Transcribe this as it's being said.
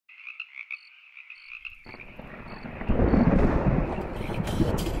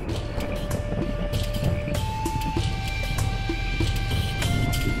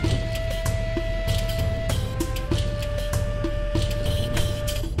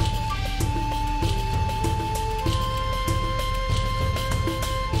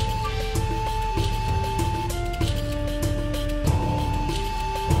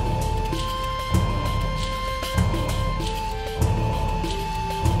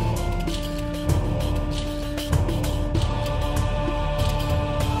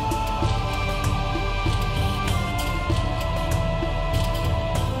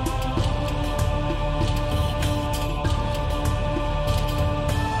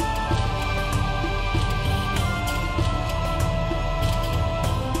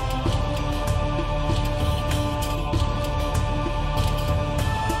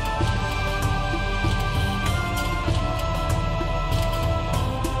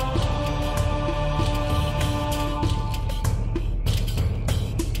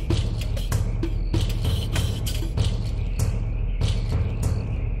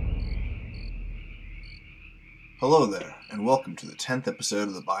Hello there, and welcome to the 10th episode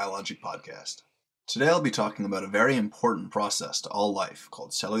of the BioLogic podcast. Today I'll be talking about a very important process to all life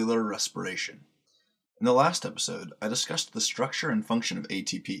called cellular respiration. In the last episode, I discussed the structure and function of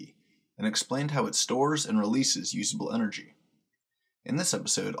ATP, and explained how it stores and releases usable energy. In this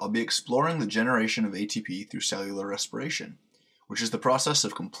episode, I'll be exploring the generation of ATP through cellular respiration, which is the process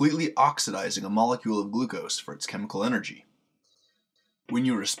of completely oxidizing a molecule of glucose for its chemical energy. When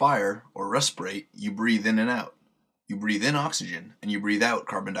you respire, or respirate, you breathe in and out. You breathe in oxygen, and you breathe out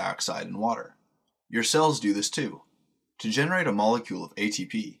carbon dioxide and water. Your cells do this too. To generate a molecule of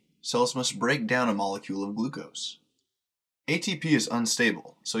ATP, cells must break down a molecule of glucose. ATP is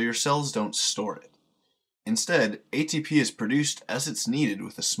unstable, so your cells don't store it. Instead, ATP is produced as it's needed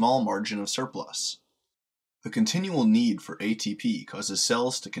with a small margin of surplus. The continual need for ATP causes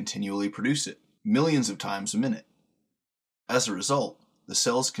cells to continually produce it, millions of times a minute. As a result, the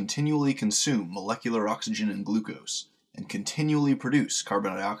cells continually consume molecular oxygen and glucose, and continually produce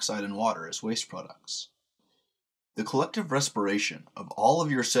carbon dioxide and water as waste products. The collective respiration of all of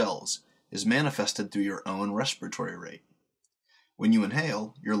your cells is manifested through your own respiratory rate. When you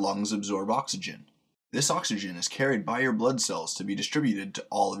inhale, your lungs absorb oxygen. This oxygen is carried by your blood cells to be distributed to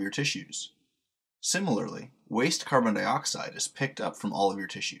all of your tissues. Similarly, waste carbon dioxide is picked up from all of your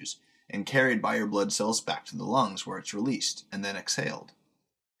tissues and carried by your blood cells back to the lungs where it's released and then exhaled.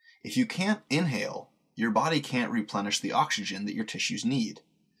 If you can't inhale, your body can't replenish the oxygen that your tissues need.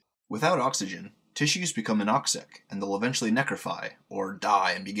 Without oxygen, tissues become anoxic and they'll eventually necrofy or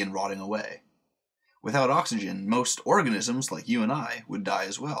die and begin rotting away. Without oxygen, most organisms like you and I would die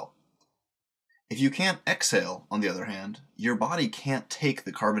as well. If you can't exhale, on the other hand, your body can't take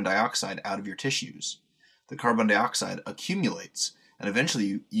the carbon dioxide out of your tissues. The carbon dioxide accumulates and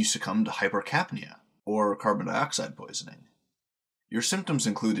eventually you succumb to hypercapnia or carbon dioxide poisoning. Your symptoms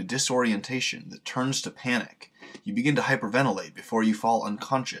include a disorientation that turns to panic. You begin to hyperventilate before you fall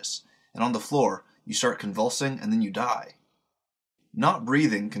unconscious, and on the floor, you start convulsing and then you die. Not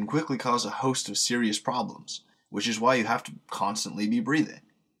breathing can quickly cause a host of serious problems, which is why you have to constantly be breathing.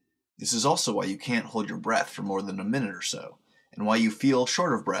 This is also why you can't hold your breath for more than a minute or so, and why you feel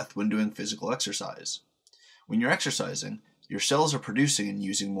short of breath when doing physical exercise. When you're exercising, your cells are producing and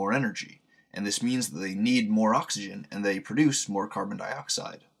using more energy, and this means that they need more oxygen and they produce more carbon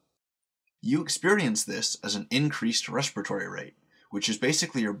dioxide. You experience this as an increased respiratory rate, which is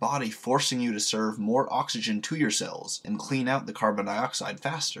basically your body forcing you to serve more oxygen to your cells and clean out the carbon dioxide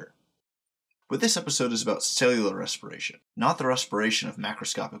faster. But this episode is about cellular respiration, not the respiration of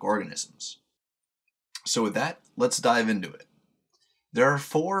macroscopic organisms. So with that, let's dive into it. There are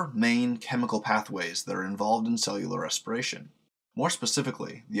 4 main chemical pathways that are involved in cellular respiration. More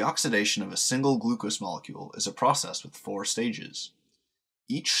specifically, the oxidation of a single glucose molecule is a process with 4 stages.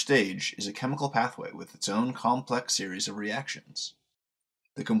 Each stage is a chemical pathway with its own complex series of reactions.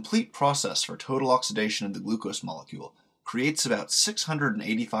 The complete process for total oxidation of the glucose molecule creates about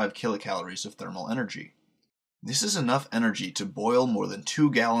 685 kilocalories of thermal energy. This is enough energy to boil more than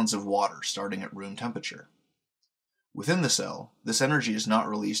 2 gallons of water starting at room temperature. Within the cell, this energy is not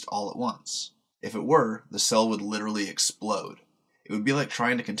released all at once. If it were, the cell would literally explode. It would be like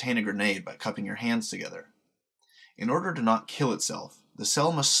trying to contain a grenade by cupping your hands together. In order to not kill itself, the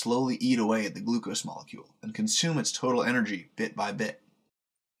cell must slowly eat away at the glucose molecule and consume its total energy bit by bit.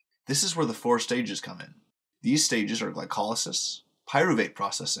 This is where the 4 stages come in. These stages are glycolysis, pyruvate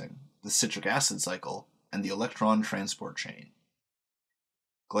processing, the citric acid cycle, and the electron transport chain.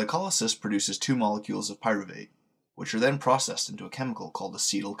 Glycolysis produces 2 molecules of pyruvate, which are then processed into a chemical called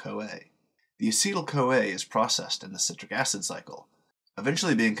acetyl-CoA. The acetyl-CoA is processed in the citric acid cycle,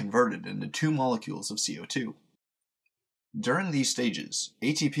 eventually being converted into 2 molecules of CO2. During these stages,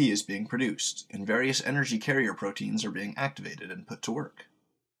 ATP is being produced, and various energy carrier proteins are being activated and put to work.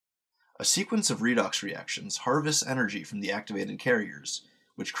 A sequence of redox reactions harvests energy from the activated carriers,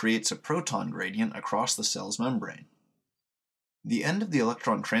 which creates a proton gradient across the cell's membrane. The end of the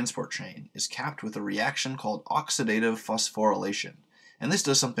electron transport chain is capped with a reaction called oxidative phosphorylation, and this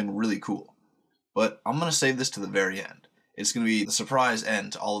does something really cool. But I'm going to save this to the very end. It's going to be the surprise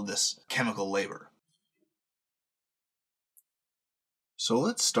end to all of this chemical labor. So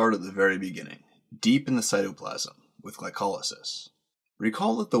let's start at the very beginning, deep in the cytoplasm, with glycolysis.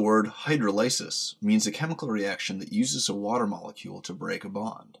 Recall that the word hydrolysis means a chemical reaction that uses a water molecule to break a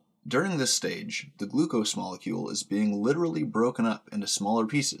bond. During this stage, the glucose molecule is being literally broken up into smaller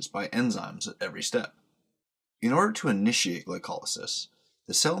pieces by enzymes at every step. In order to initiate glycolysis,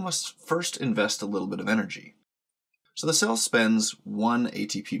 the cell must first invest a little bit of energy. So the cell spends 1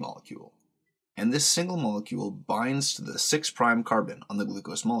 ATP molecule, and this single molecule binds to the 6' carbon on the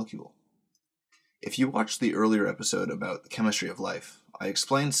glucose molecule. If you watched the earlier episode about the chemistry of life, I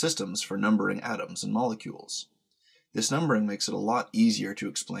explained systems for numbering atoms and molecules. This numbering makes it a lot easier to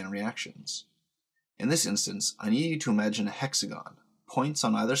explain reactions. In this instance, I need you to imagine a hexagon, points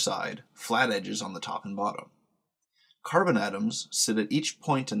on either side, flat edges on the top and bottom. Carbon atoms sit at each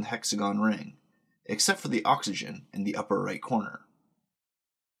point in the hexagon ring, except for the oxygen in the upper right corner.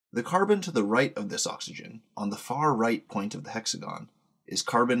 The carbon to the right of this oxygen, on the far right point of the hexagon, is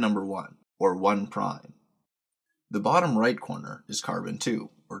carbon number 1, or 1 prime. The bottom right corner is carbon 2,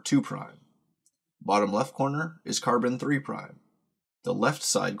 or 2 prime. Bottom left corner is carbon 3 prime. The left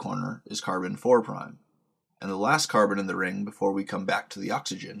side corner is carbon 4 prime. And the last carbon in the ring before we come back to the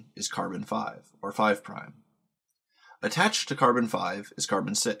oxygen is carbon 5, or 5 prime. Attached to carbon 5 is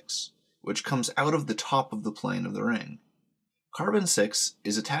carbon 6, which comes out of the top of the plane of the ring. Carbon 6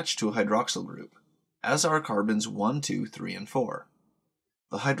 is attached to a hydroxyl group, as are carbons 1, 2, 3, and 4.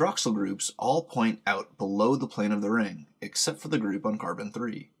 The hydroxyl groups all point out below the plane of the ring, except for the group on carbon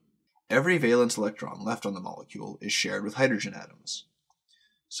 3. Every valence electron left on the molecule is shared with hydrogen atoms.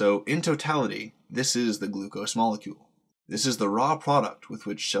 So, in totality, this is the glucose molecule. This is the raw product with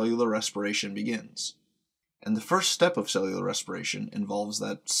which cellular respiration begins. And the first step of cellular respiration involves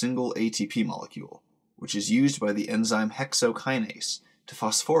that single ATP molecule, which is used by the enzyme hexokinase to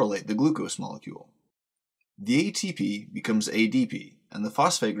phosphorylate the glucose molecule. The ATP becomes ADP, and the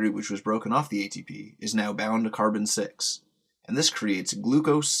phosphate group which was broken off the ATP is now bound to carbon 6, and this creates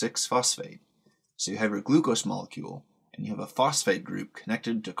glucose 6-phosphate. So you have your glucose molecule, and you have a phosphate group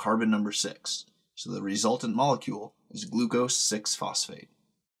connected to carbon number 6, so the resultant molecule is glucose 6-phosphate.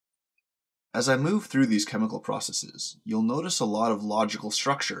 As I move through these chemical processes, you'll notice a lot of logical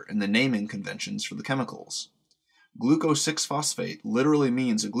structure in the naming conventions for the chemicals. Glucose 6-phosphate literally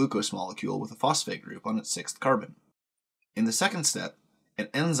means a glucose molecule with a phosphate group on its 6th carbon. In the second step, an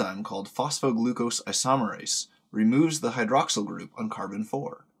enzyme called phosphoglucose isomerase removes the hydroxyl group on carbon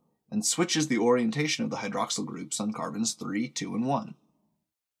 4, and switches the orientation of the hydroxyl groups on carbons 3, 2, and 1.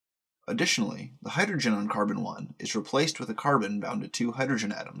 Additionally, the hydrogen on carbon 1 is replaced with a carbon bound to 2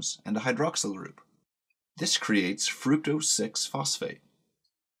 hydrogen atoms and a hydroxyl group. This creates fructose 6-phosphate.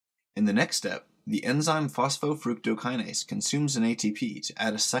 In the next step, the enzyme phosphofructokinase consumes an ATP to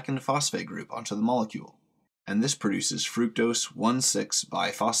add a second phosphate group onto the molecule, and this produces fructose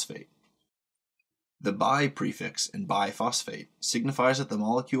 1,6-biphosphate. The bi prefix in biphosphate signifies that the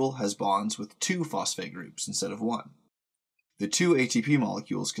molecule has bonds with 2 phosphate groups instead of 1. The 2 ATP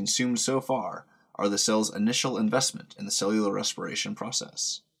molecules consumed so far are the cell's initial investment in the cellular respiration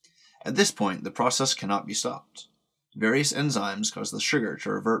process. At this point, the process cannot be stopped. Various enzymes cause the sugar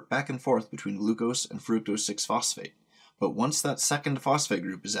to revert back and forth between glucose and fructose 6-phosphate, but once that second phosphate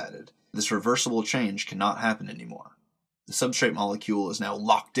group is added, this reversible change cannot happen anymore. The substrate molecule is now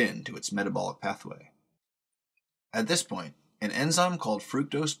locked in to its metabolic pathway. At this point, an enzyme called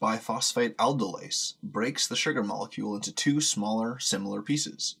fructose biphosphate aldolase breaks the sugar molecule into 2 smaller, similar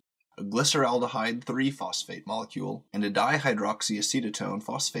pieces, a glyceraldehyde 3-phosphate molecule and a dihydroxyacetone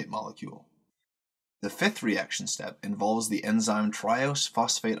phosphate molecule. The 5th reaction step involves the enzyme triose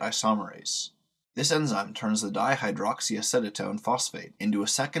phosphate isomerase. This enzyme turns the dihydroxyacetone phosphate into a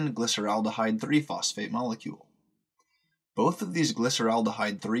second glyceraldehyde 3-phosphate molecule. Both of these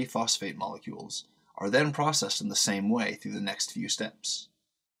glyceraldehyde 3-phosphate molecules are then processed in the same way through the next few steps.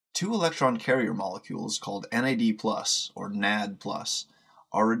 2 electron carrier molecules called NAD+, or NAD+,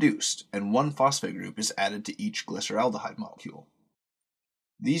 are reduced, and 1 phosphate group is added to each glyceraldehyde molecule.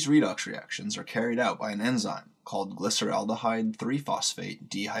 These redox reactions are carried out by an enzyme called glyceraldehyde 3-phosphate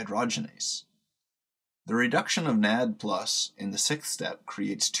dehydrogenase. The reduction of NAD+ in the 6th step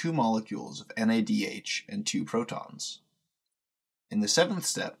creates 2 molecules of NADH and 2 protons. In the 7th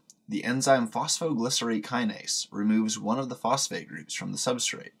step, the enzyme phosphoglycerate kinase removes one of the phosphate groups from the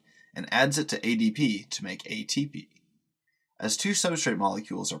substrate and adds it to ADP to make ATP. As 2 substrate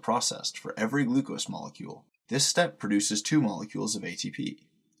molecules are processed for every glucose molecule, this step produces 2 molecules of ATP.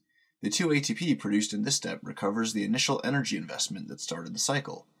 The 2 ATP produced in this step recovers the initial energy investment that started the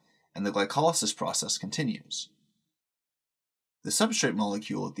cycle, and the glycolysis process continues. The substrate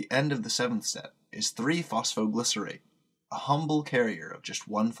molecule at the end of the 7th step is 3-phosphoglycerate, a humble carrier of just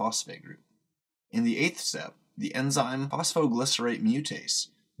 1 phosphate group. In the 8th step, the enzyme phosphoglycerate mutase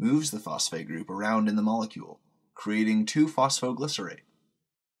moves the phosphate group around in the molecule, creating 2-phosphoglycerate.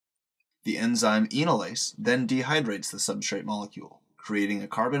 The enzyme enolase then dehydrates the substrate molecule, creating a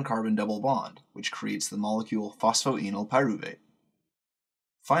carbon-carbon double bond, which creates the molecule phosphoenol pyruvate.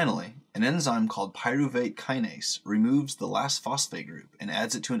 Finally, an enzyme called pyruvate kinase removes the last phosphate group and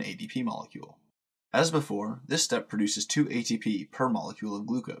adds it to an ADP molecule. As before, this step produces 2 ATP per molecule of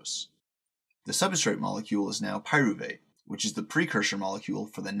glucose. The substrate molecule is now pyruvate, which is the precursor molecule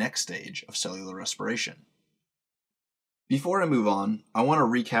for the next stage of cellular respiration. Before I move on, I want to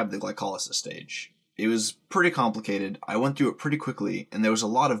recap the glycolysis stage. It was pretty complicated, I went through it pretty quickly, and there was a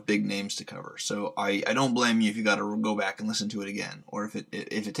lot of big names to cover, so I don't blame you if you got to go back and listen to it again, or if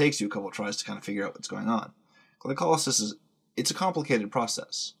it takes you a couple of tries to kind of figure out what's going on. Glycolysis it's a complicated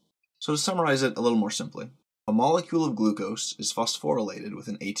process. So to summarize it a little more simply, a molecule of glucose is phosphorylated with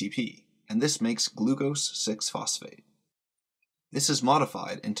an ATP, and this makes glucose 6-phosphate. This is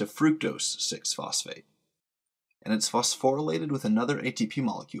modified into fructose 6-phosphate, and it's phosphorylated with another ATP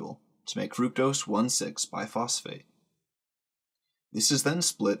molecule to make fructose 1,6-biphosphate. This is then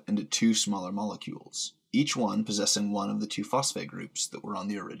split into two smaller molecules, each one possessing one of the two phosphate groups that were on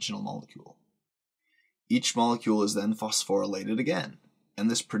the original molecule. Each molecule is then phosphorylated again,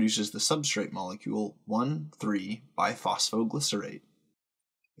 and this produces the substrate molecule 1,3-biphosphoglycerate.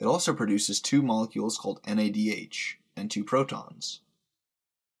 It also produces two molecules called NADH and two protons.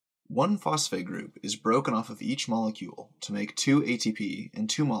 One phosphate group is broken off of each molecule to make 2 ATP and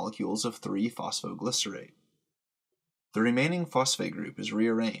 2 molecules of 3-phosphoglycerate. The remaining phosphate group is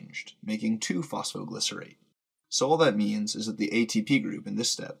rearranged, making 2-phosphoglycerate. So all that means is that the ATP group in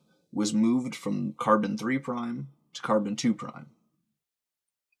this step was moved from carbon 3' to carbon 2'.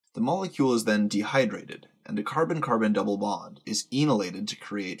 The molecule is then dehydrated, and a carbon-carbon double bond is enylated to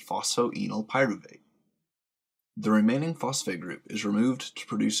create phosphoenol pyruvate. The remaining phosphate group is removed to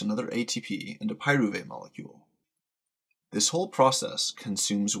produce another ATP and a pyruvate molecule. This whole process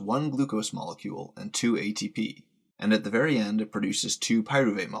consumes one glucose molecule and 2 ATP, and at the very end it produces 2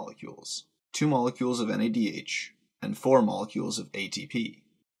 pyruvate molecules, 2 molecules of NADH, and 4 molecules of ATP.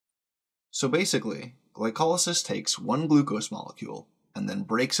 So basically, glycolysis takes one glucose molecule and then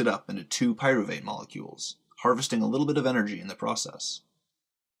breaks it up into 2 pyruvate molecules, harvesting a little bit of energy in the process.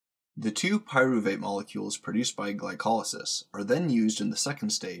 The 2 pyruvate molecules produced by glycolysis are then used in the second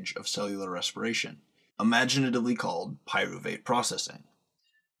stage of cellular respiration, imaginatively called pyruvate processing.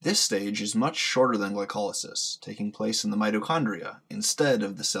 This stage is much shorter than glycolysis, taking place in the mitochondria instead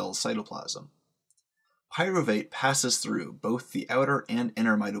of the cell's cytoplasm. Pyruvate passes through both the outer and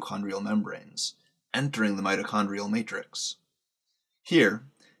inner mitochondrial membranes, entering the mitochondrial matrix. Here,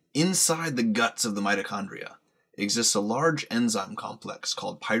 inside the guts of the mitochondria, exists a large enzyme complex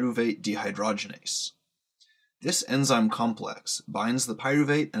called pyruvate dehydrogenase. This enzyme complex binds the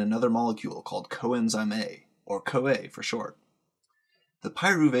pyruvate and another molecule called coenzyme A, or CoA for short. The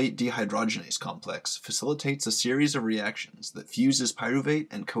pyruvate dehydrogenase complex facilitates a series of reactions that fuses pyruvate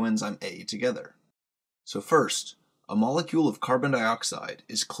and coenzyme A together. So first, a molecule of carbon dioxide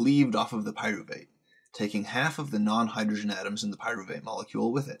is cleaved off of the pyruvate, taking half of the non-hydrogen atoms in the pyruvate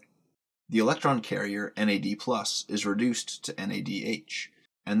molecule with it. The electron carrier NAD+ is reduced to NADH,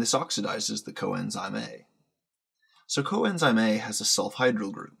 and this oxidizes the coenzyme A. So coenzyme A has a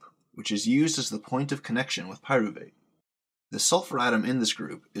sulfhydryl group, which is used as the point of connection with pyruvate. The sulfur atom in this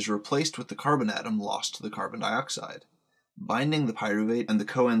group is replaced with the carbon atom lost to the carbon dioxide, binding the pyruvate and the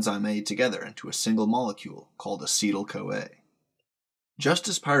coenzyme A together into a single molecule called acetyl-CoA. Just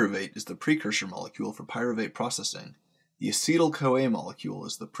as pyruvate is the precursor molecule for pyruvate processing, the acetyl-CoA molecule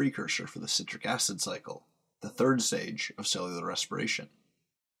is the precursor for the citric acid cycle, the third stage of cellular respiration.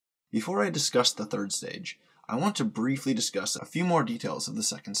 Before I discuss the third stage, I want to briefly discuss a few more details of the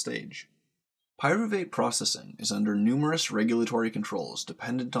second stage. Pyruvate processing is under numerous regulatory controls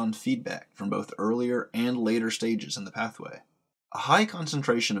dependent on feedback from both earlier and later stages in the pathway. A high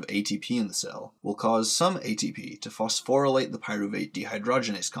concentration of ATP in the cell will cause some ATP to phosphorylate the pyruvate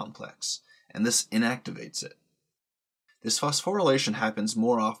dehydrogenase complex, and this inactivates it. This phosphorylation happens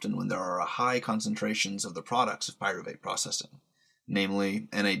more often when there are high concentrations of the products of pyruvate processing, namely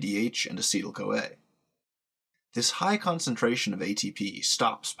NADH and acetyl-CoA. This high concentration of ATP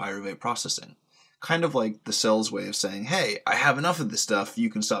stops pyruvate processing, kind of like the cell's way of saying, hey, I have enough of this stuff, you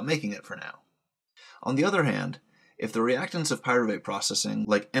can stop making it for now. On the other hand, if the reactants of pyruvate processing,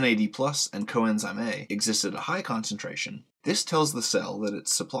 like NAD+ and coenzyme A, exist at a high concentration, this tells the cell that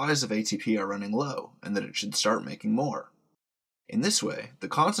its supplies of ATP are running low and that it should start making more. In this way, the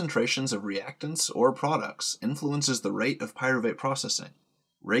concentrations of reactants or products influences the rate of pyruvate processing,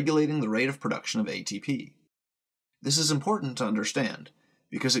 regulating the rate of production of ATP. This is important to understand,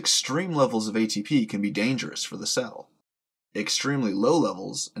 because extreme levels of ATP can be dangerous for the cell. Extremely low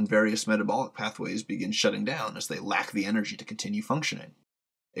levels and various metabolic pathways begin shutting down as they lack the energy to continue functioning.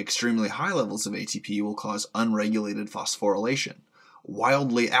 Extremely high levels of ATP will cause unregulated phosphorylation,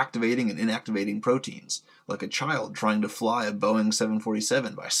 wildly activating and inactivating proteins, like a child trying to fly a Boeing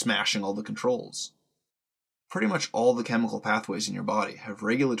 747 by smashing all the controls. Pretty much all the chemical pathways in your body have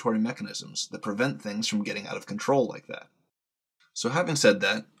regulatory mechanisms that prevent things from getting out of control like that. So having said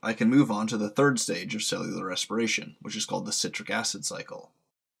that, I can move on to the third stage of cellular respiration, which is called the citric acid cycle.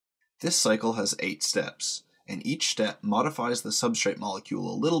 This cycle has 8 steps, and each step modifies the substrate molecule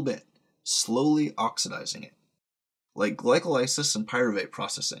a little bit, slowly oxidizing it. Like glycolysis and pyruvate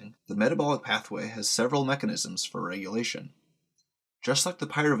processing, the metabolic pathway has several mechanisms for regulation. Just like the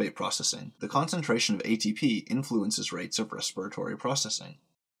pyruvate processing, the concentration of ATP influences rates of respiratory processing.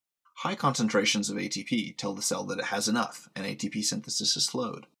 High concentrations of ATP tell the cell that it has enough and ATP synthesis is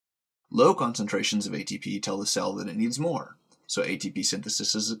slowed. Low concentrations of ATP tell the cell that it needs more, so ATP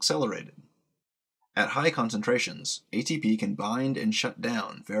synthesis is accelerated. At high concentrations, ATP can bind and shut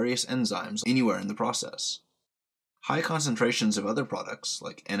down various enzymes anywhere in the process. High concentrations of other products,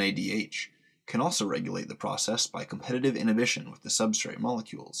 like NADH, can also regulate the process by competitive inhibition with the substrate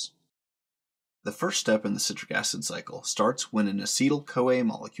molecules. The first step in the citric acid cycle starts when an acetyl-CoA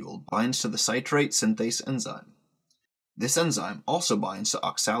molecule binds to the citrate synthase enzyme. This enzyme also binds to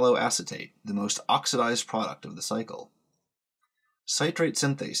oxaloacetate, the most oxidized product of the cycle. Citrate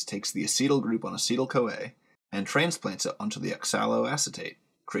synthase takes the acetyl group on acetyl-CoA and transplants it onto the oxaloacetate,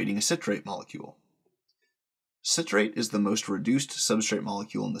 creating a citrate molecule. Citrate is the most reduced substrate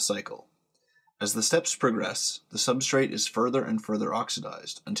molecule in the cycle. As the steps progress, the substrate is further and further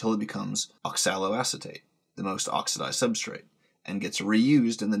oxidized until it becomes oxaloacetate, the most oxidized substrate, and gets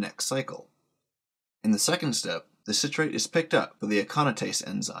reused in the next cycle. In the second step, the citrate is picked up by the aconitase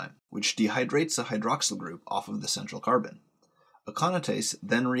enzyme, which dehydrates a hydroxyl group off of the central carbon. Aconitase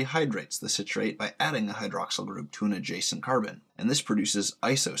then rehydrates the citrate by adding a hydroxyl group to an adjacent carbon, and this produces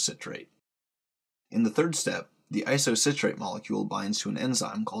isocitrate. In the third step, the isocitrate molecule binds to an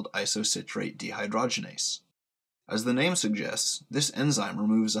enzyme called isocitrate dehydrogenase. As the name suggests, this enzyme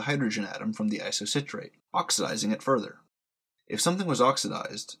removes a hydrogen atom from the isocitrate, oxidizing it further. If something was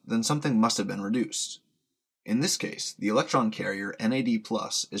oxidized, then something must have been reduced. In this case, the electron carrier NAD+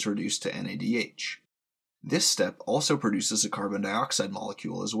 is reduced to NADH. This step also produces a carbon dioxide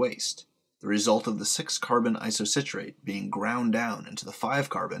molecule as waste, the result of the 6-carbon isocitrate being ground down into the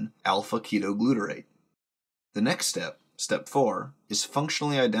 5-carbon alpha-ketoglutarate. The next step, step 4, is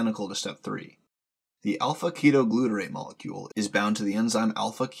functionally identical to step 3. The alpha-ketoglutarate molecule is bound to the enzyme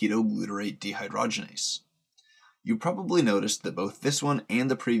alpha-ketoglutarate dehydrogenase. You probably noticed that both this one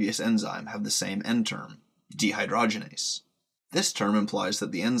and the previous enzyme have the same end term, dehydrogenase. This term implies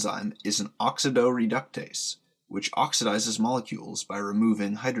that the enzyme is an oxidoreductase, which oxidizes molecules by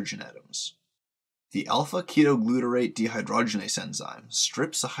removing hydrogen atoms. The alpha-ketoglutarate dehydrogenase enzyme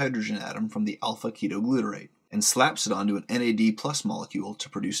strips a hydrogen atom from the alpha-ketoglutarate and slaps it onto an NAD+ molecule to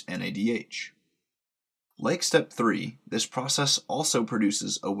produce NADH. Like step 3, this process also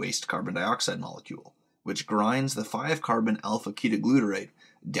produces a waste carbon dioxide molecule, which grinds the 5-carbon alpha-ketoglutarate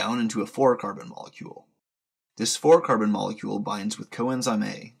down into a 4-carbon molecule. This 4-carbon molecule binds with coenzyme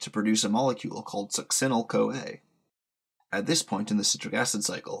A to produce a molecule called succinyl-CoA. At this point in the citric acid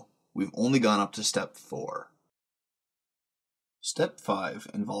cycle, we've only gone up to step 4. Step 5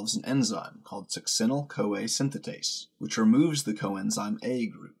 involves an enzyme called succinyl-CoA synthetase, which removes the coenzyme A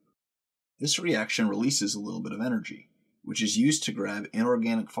group. This reaction releases a little bit of energy, which is used to grab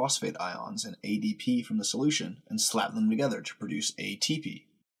inorganic phosphate ions and ADP from the solution and slap them together to produce ATP.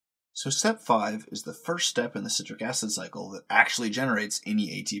 So step 5 is the first step in the citric acid cycle that actually generates any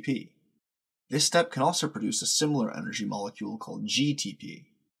ATP. This step can also produce a similar energy molecule called GTP.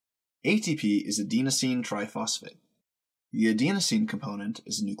 ATP is adenosine triphosphate. The adenosine component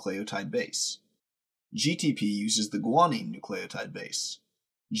is a nucleotide base. GTP uses the guanine nucleotide base.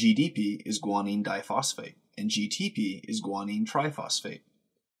 GDP is guanine diphosphate, and GTP is guanine triphosphate.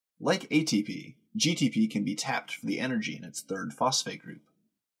 Like ATP, GTP can be tapped for the energy in its third phosphate group.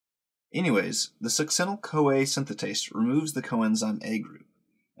 Anyways, the succinyl-CoA synthetase removes the coenzyme A group,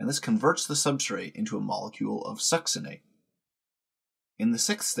 and this converts the substrate into a molecule of succinate. In the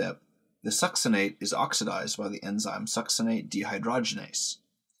sixth step, the succinate is oxidized by the enzyme succinate dehydrogenase.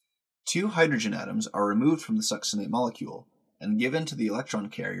 2 hydrogen atoms are removed from the succinate molecule and given to the electron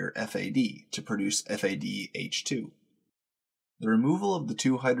carrier FAD to produce FADH2. The removal of the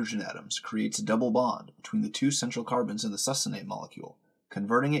 2 hydrogen atoms creates a double bond between the 2 central carbons in the succinate molecule,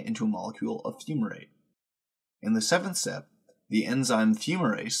 converting it into a molecule of fumarate. In the 7th step, the enzyme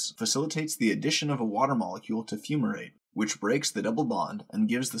fumarase facilitates the addition of a water molecule to fumarate, which breaks the double bond and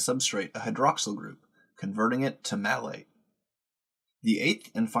gives the substrate a hydroxyl group, converting it to malate. The 8th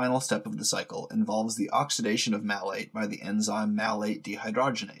and final step of the cycle involves the oxidation of malate by the enzyme malate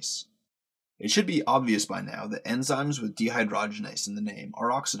dehydrogenase. It should be obvious by now that enzymes with dehydrogenase in the name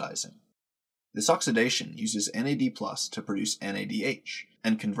are oxidizing. This oxidation uses NAD+ to produce NADH,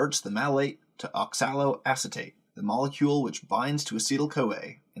 and converts the malate to oxaloacetate, the molecule which binds to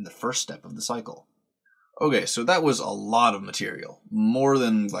acetyl-CoA in the first step of the cycle. Okay, so that was a lot of material, more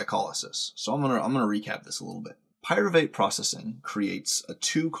than glycolysis, so I'm gonna recap this a little bit. Pyruvate processing creates a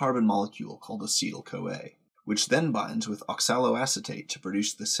 2-carbon molecule called acetyl-CoA, which then binds with oxaloacetate to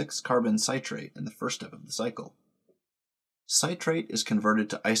produce the 6-carbon citrate in the first step of the cycle. Citrate is converted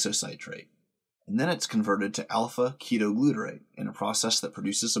to isocitrate, and then it's converted to alpha-ketoglutarate in a process that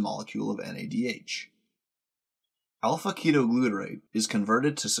produces a molecule of NADH. Alpha-ketoglutarate is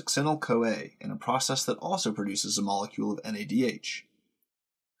converted to succinyl-CoA in a process that also produces a molecule of NADH.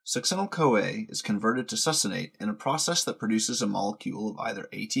 Succinyl-CoA is converted to succinate in a process that produces a molecule of either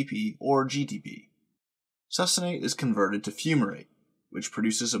ATP or GTP. Succinate is converted to fumarate, which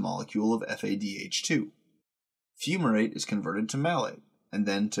produces a molecule of FADH2. Fumarate is converted to malate, and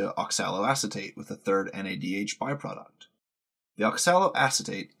then to oxaloacetate with a third NADH byproduct. The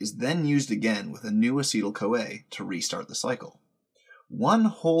oxaloacetate is then used again with a new acetyl-CoA to restart the cycle. One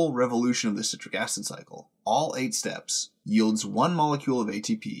whole revolution of the citric acid cycle, all 8 steps, yields 1 molecule of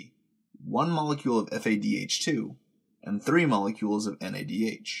ATP, 1 molecule of FADH2, and 3 molecules of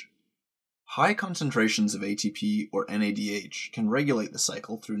NADH. High concentrations of ATP or NADH can regulate the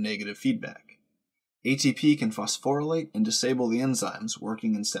cycle through negative feedback. ATP can phosphorylate and disable the enzymes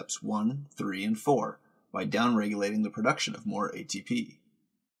working in steps 1, 3, and 4 by downregulating the production of more ATP.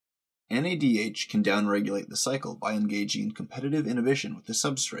 NADH can downregulate the cycle by engaging in competitive inhibition with the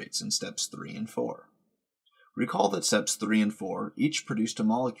substrates in steps 3 and 4. Recall that steps 3 and 4 each produced a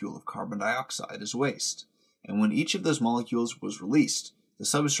molecule of carbon dioxide as waste, and when each of those molecules was released, the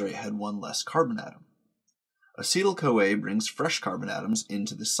substrate had 1 less carbon atom. Acetyl-CoA brings fresh carbon atoms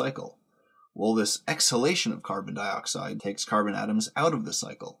into this cycle, while this exhalation of carbon dioxide takes carbon atoms out of the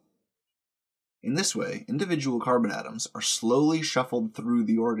cycle. In this way, individual carbon atoms are slowly shuffled through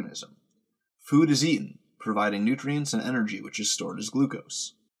the organism. Food is eaten, providing nutrients and energy which is stored as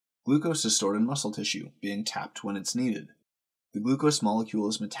glucose. Glucose is stored in muscle tissue, being tapped when it's needed. The glucose molecule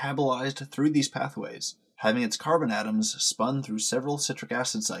is metabolized through these pathways, having its carbon atoms spun through several citric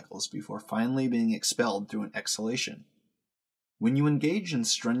acid cycles before finally being expelled through an exhalation. When you engage in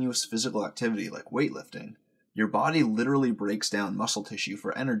strenuous physical activity like weightlifting, your body literally breaks down muscle tissue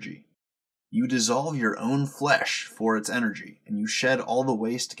for energy. You dissolve your own flesh for its energy, and you shed all the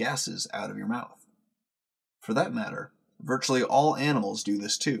waste gases out of your mouth. For that matter, virtually all animals do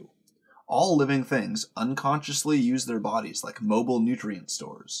this too. All living things unconsciously use their bodies like mobile nutrient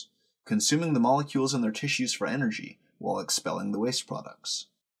stores, consuming the molecules in their tissues for energy while expelling the waste products.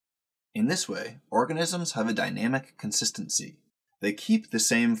 In this way, organisms have a dynamic consistency. They keep the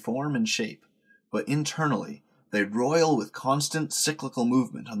same form and shape, but internally, they roil with constant cyclical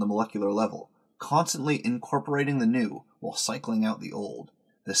movement on the molecular level, constantly incorporating the new while cycling out the old,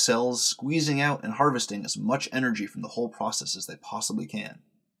 the cells squeezing out and harvesting as much energy from the whole process as they possibly can.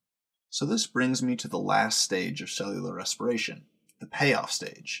 So this brings me to the last stage of cellular respiration, the payoff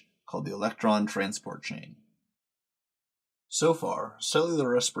stage, called the electron transport chain. So far, cellular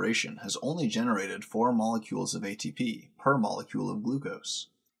respiration has only generated 4 molecules of ATP per molecule of glucose.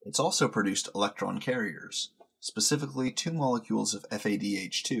 It's also produced electron carriers, specifically 2 molecules of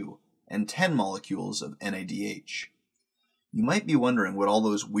FADH2 and 10 molecules of NADH. You might be wondering what all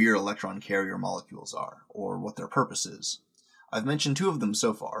those weird electron carrier molecules are, or what their purpose is. I've mentioned 2 of them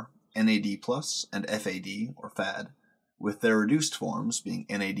so far, NAD+ and FAD, or FAD, with their reduced forms being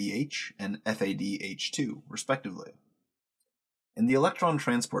NADH and FADH2, respectively. In the electron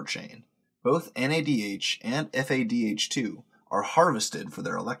transport chain, both NADH and FADH2 are harvested for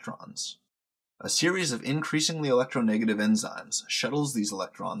their electrons. A series of increasingly electronegative enzymes shuttles these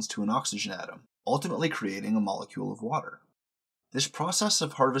electrons to an oxygen atom, ultimately creating a molecule of water. This process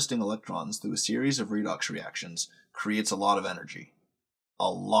of harvesting electrons through a series of redox reactions creates a lot of energy. A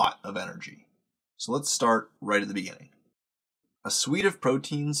lot of energy. So let's start right at the beginning. A suite of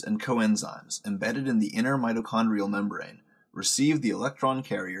proteins and coenzymes embedded in the inner mitochondrial membrane receive the electron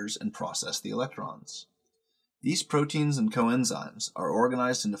carriers and process the electrons. These proteins and coenzymes are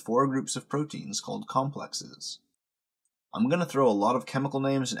organized into 4 groups of proteins called complexes. I'm going to throw a lot of chemical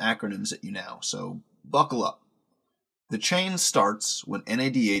names and acronyms at you now, so buckle up. The chain starts when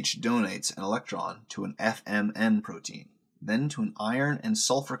NADH donates an electron to an FMN protein, then to an iron and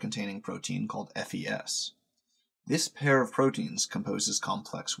sulfur-containing protein called FES. This pair of proteins composes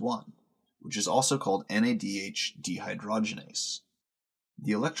complex 1, which is also called NADH dehydrogenase.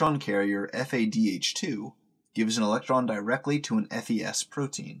 The electron carrier FADH2 gives an electron directly to an FES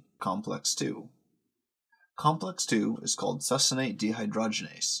protein, complex 2. Complex 2 is called succinate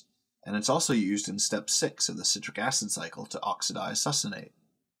dehydrogenase, and it's also used in step 6 of the citric acid cycle to oxidize succinate.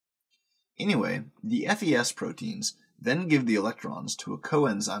 Anyway, the FES proteins then give the electrons to a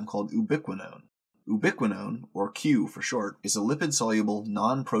coenzyme called ubiquinone. Ubiquinone, or Q for short, is a lipid-soluble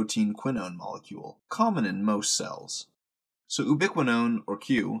non-protein quinone molecule, common in most cells. So ubiquinone, or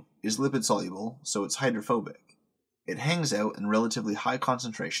Q, is lipid-soluble, so it's hydrophobic. It hangs out in relatively high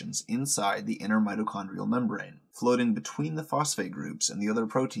concentrations inside the inner mitochondrial membrane, floating between the phosphate groups and the other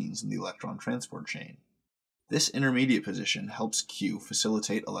proteins in the electron transport chain. This intermediate position helps Q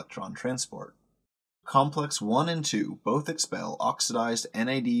facilitate electron transport. Complex 1 and 2 both expel oxidized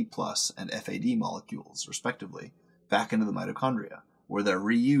NAD+ and FAD molecules, respectively, back into the mitochondria, where they're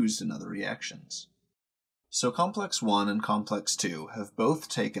reused in other reactions. So complex 1 and complex 2 have both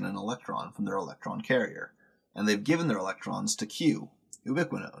taken an electron from their electron carrier, and they've given their electrons to Q,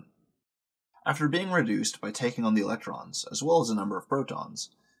 ubiquinone. After being reduced by taking on the electrons, as well as a number of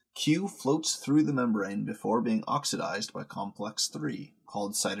protons, Q floats through the membrane before being oxidized by complex 3,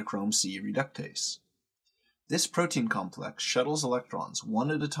 called cytochrome C reductase. This protein complex shuttles electrons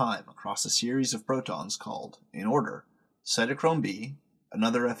one at a time across a series of protons called, in order, cytochrome B,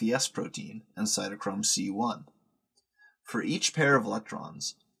 another FES protein, and cytochrome C1. For each pair of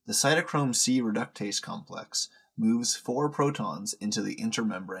electrons, the cytochrome C reductase complex moves 4 protons into the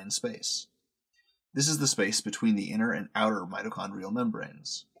intermembrane space. This is the space between the inner and outer mitochondrial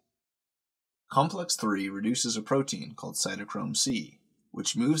membranes. Complex 3 reduces a protein called cytochrome C,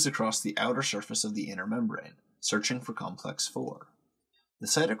 which moves across the outer surface of the inner membrane, searching for complex 4. The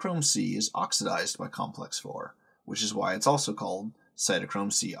cytochrome C is oxidized by complex 4, which is why it's also called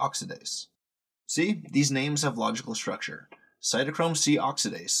cytochrome C oxidase. See, these names have logical structure. Cytochrome C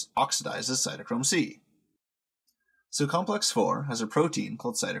oxidase oxidizes cytochrome C. So complex 4 has a protein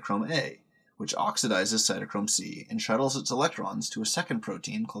called cytochrome A, which oxidizes cytochrome C and shuttles its electrons to a second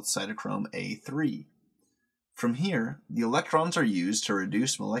protein called cytochrome A3. From here, the electrons are used to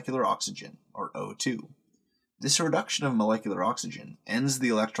reduce molecular oxygen, or O2. This reduction of molecular oxygen ends the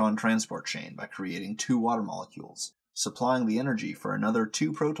electron transport chain by creating 2 water molecules, supplying the energy for another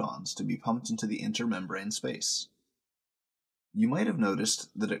 2 protons to be pumped into the intermembrane space. You might have noticed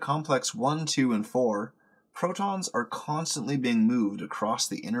that at complex 1, 2, and 4, protons are constantly being moved across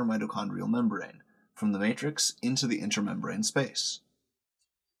the inner mitochondrial membrane, from the matrix into the intermembrane space.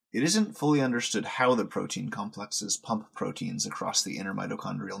 It isn't fully understood how the protein complexes pump proteins across the inner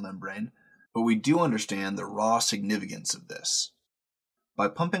mitochondrial membrane, but we do understand the raw significance of this. By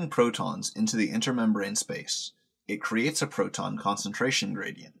pumping protons into the intermembrane space, it creates a proton concentration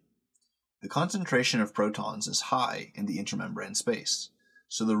gradient. The concentration of protons is high in the intermembrane space,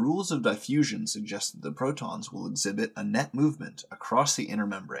 so the rules of diffusion suggest that the protons will exhibit a net movement across the inner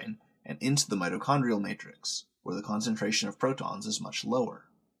membrane and into the mitochondrial matrix, where the concentration of protons is much lower.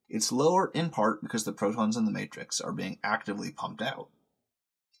 It's lower in part because the protons in the matrix are being actively pumped out.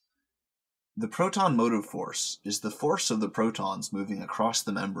 The proton motive force is the force of the protons moving across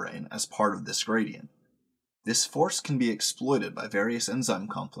the membrane as part of this gradient. This force can be exploited by various enzyme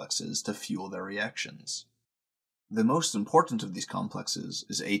complexes to fuel their reactions. The most important of these complexes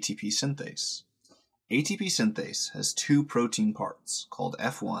is ATP synthase. ATP synthase has 2 protein parts, called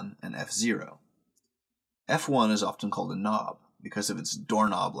F1 and F0. F1 is often called a knob, because of its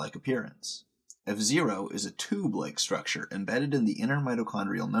doorknob-like appearance. F0 is a tube-like structure embedded in the inner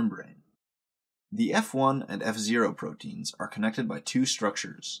mitochondrial membrane. The F1 and F0 proteins are connected by 2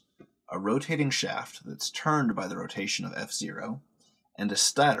 structures, a rotating shaft that's turned by the rotation of F0, and a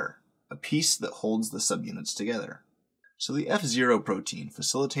stator, a piece that holds the subunits together. So the F0 protein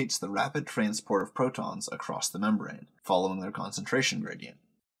facilitates the rapid transport of protons across the membrane, following their concentration gradient.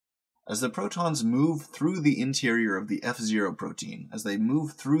 As the protons move through the interior of the F0 protein, as they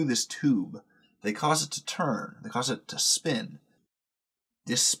move through this tube, they cause it to turn, they cause it to spin.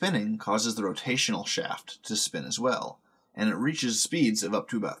 This spinning causes the rotational shaft to spin as well, and it reaches speeds of up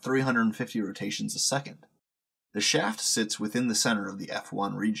to about 350 rotations a second. The shaft sits within the center of the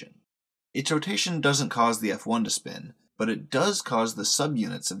F1 region. Its rotation doesn't cause the F1 to spin, but it does cause the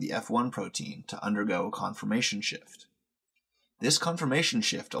subunits of the F1 protein to undergo a conformation shift. This conformation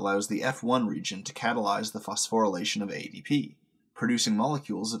shift allows the F1 region to catalyze the phosphorylation of ADP, producing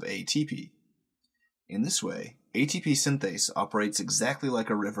molecules of ATP. In this way, ATP synthase operates exactly like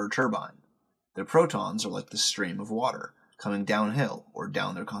a river turbine. The protons are like the stream of water, coming downhill or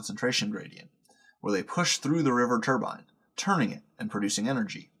down their concentration gradient, where they push through the river turbine, turning it and producing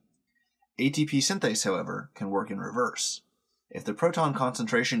energy. ATP synthase, however, can work in reverse. If the proton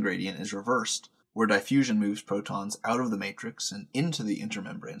concentration gradient is reversed, where diffusion moves protons out of the matrix and into the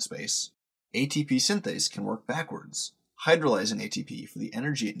intermembrane space, ATP synthase can work backwards, hydrolyzing ATP for the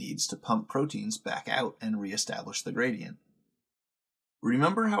energy it needs to pump proteins back out and re-establish the gradient.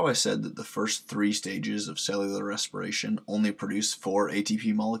 Remember how I said that the first 3 stages of cellular respiration only produce 4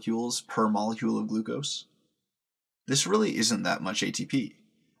 ATP molecules per molecule of glucose? This really isn't that much ATP,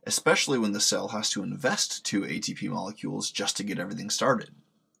 especially when the cell has to invest 2 ATP molecules just to get everything started.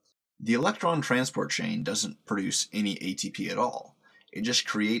 The electron transport chain doesn't produce any ATP at all. It just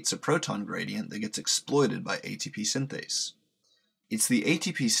creates a proton gradient that gets exploited by ATP synthase. It's the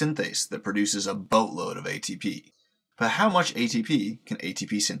ATP synthase that produces a boatload of ATP. But how much ATP can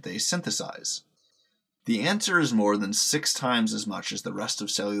ATP synthase synthesize? The answer is more than 6 times as much as the rest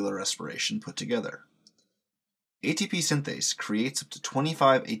of cellular respiration put together. ATP synthase creates up to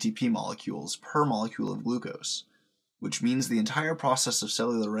 25 ATP molecules per molecule of glucose, which means the entire process of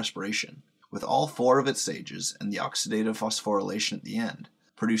cellular respiration, with all 4 of its stages and the oxidative phosphorylation at the end,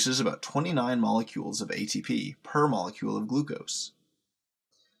 produces about 29 molecules of ATP per molecule of glucose.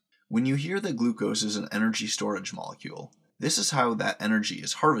 When you hear that glucose is an energy storage molecule, this is how that energy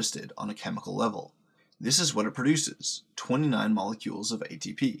is harvested on a chemical level. This is what it produces, 29 molecules of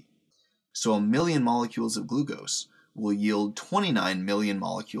ATP. So 1 million molecules of glucose will yield 29 million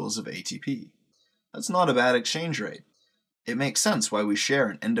molecules of ATP. That's not a bad exchange rate. It makes sense why we share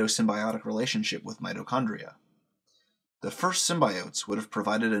an endosymbiotic relationship with mitochondria. The first symbiotes would have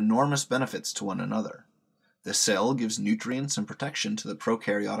provided enormous benefits to one another. The cell gives nutrients and protection to the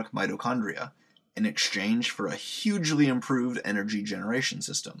prokaryotic mitochondria in exchange for a hugely improved energy generation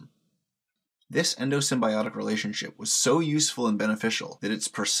system. This endosymbiotic relationship was so useful and beneficial that it's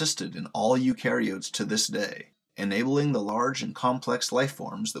persisted in all eukaryotes to this day, enabling the large and complex life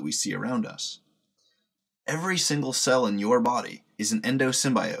forms that we see around us. Every single cell in your body is an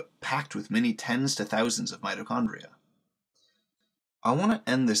endosymbiote packed with many tens to thousands of mitochondria. I want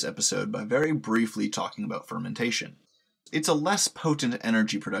to end this episode by very briefly talking about fermentation. It's a less potent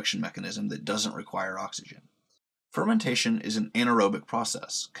energy production mechanism that doesn't require oxygen. Fermentation is an anaerobic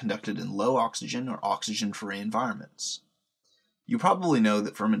process conducted in low oxygen or oxygen-free environments. You probably know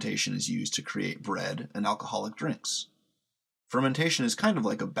that fermentation is used to create bread and alcoholic drinks. Fermentation is kind of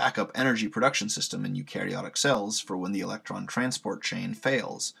like a backup energy production system in eukaryotic cells for when the electron transport chain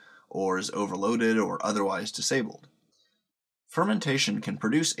fails, or is overloaded or otherwise disabled. Fermentation can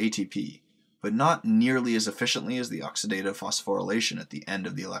produce ATP, but not nearly as efficiently as the oxidative phosphorylation at the end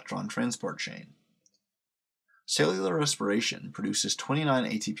of the electron transport chain. Cellular respiration produces 29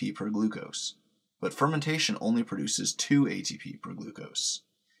 ATP per glucose, but fermentation only produces 2 ATP per glucose.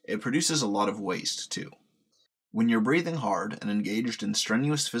 It produces a lot of waste, too. When you're breathing hard and engaged in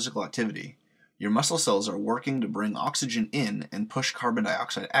strenuous physical activity, your muscle cells are working to bring oxygen in and push carbon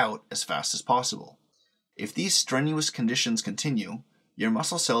dioxide out as fast as possible. If these strenuous conditions continue, your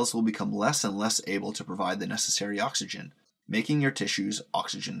muscle cells will become less and less able to provide the necessary oxygen, making your tissues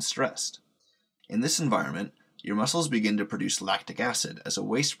oxygen-stressed. In this environment, your muscles begin to produce lactic acid as a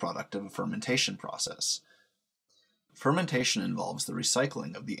waste product of a fermentation process. Fermentation involves the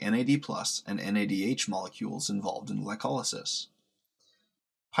recycling of the NAD+ and NADH molecules involved in glycolysis.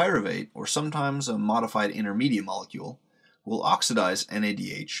 Pyruvate, or sometimes a modified intermediate molecule, will oxidize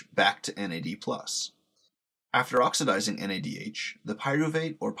NADH back to NAD+. After oxidizing NADH, the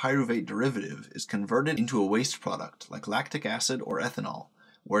pyruvate or pyruvate derivative is converted into a waste product like lactic acid or ethanol,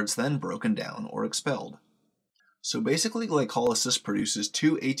 where it's then broken down or expelled. So basically glycolysis produces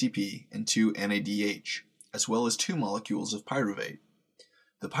 2 ATP and 2 NADH, as well as 2 molecules of pyruvate.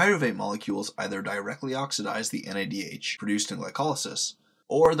 The pyruvate molecules either directly oxidize the NADH produced in glycolysis,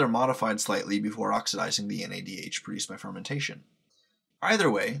 or they're modified slightly before oxidizing the NADH produced by fermentation.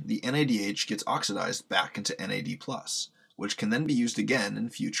 Either way, the NADH gets oxidized back into NAD+, which can then be used again in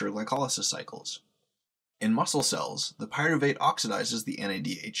future glycolysis cycles. In muscle cells, the pyruvate oxidizes the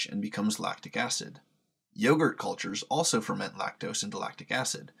NADH and becomes lactic acid. Yogurt cultures also ferment lactose into lactic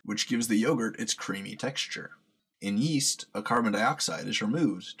acid, which gives the yogurt its creamy texture. In yeast, a carbon dioxide is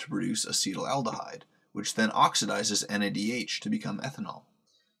removed to produce acetaldehyde, which then oxidizes NADH to become ethanol.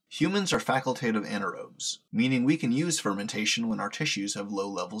 Humans are facultative anaerobes, meaning we can use fermentation when our tissues have low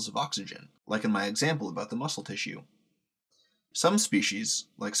levels of oxygen, like in my example about the muscle tissue. Some species,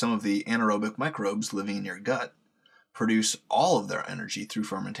 like some of the anaerobic microbes living in your gut, produce all of their energy through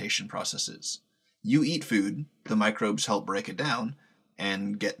fermentation processes. You eat food, the microbes help break it down,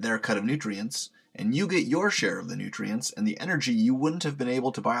 and get their cut of nutrients, and you get your share of the nutrients and the energy you wouldn't have been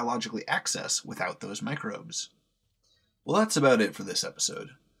able to biologically access without those microbes. Well, that's about it for this episode.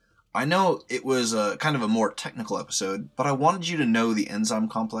 I know it was kind of a more technical episode, but I wanted you to know the enzyme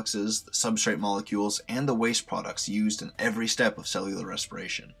complexes, the substrate molecules, and the waste products used in every step of cellular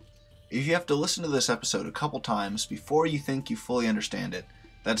respiration. If you have to listen to this episode a couple times before you think you fully understand it,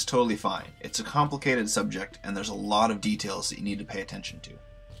 that's totally fine. It's a complicated subject and there's a lot of details that you need to pay attention to.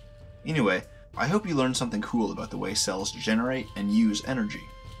 Anyway, I hope you learned something cool about the way cells generate and use energy.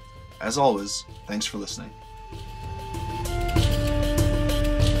 As always, thanks for listening.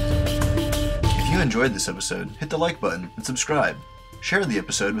 If you enjoyed this episode, hit the like button and subscribe. Share the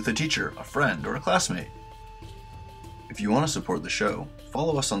episode with a teacher, a friend, or a classmate. If you want to support the show,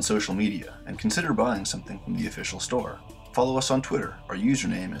 follow us on social media and consider buying something from the official store. Follow us on Twitter. Our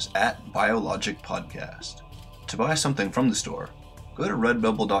username is @BioLogic Podcast. To buy something from the store, go to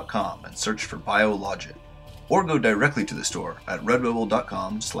redbubble.com and search for BioLogic, or go directly to the store at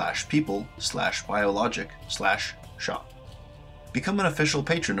redbubble.com/people/biologic/shop. Become an official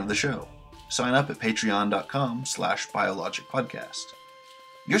patron of the show. Sign up at patreon.com/biologicpodcast.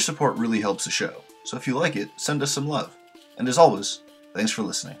 Your support really helps the show, so if you like it, send us some love. And as always, thanks for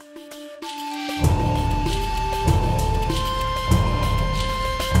listening.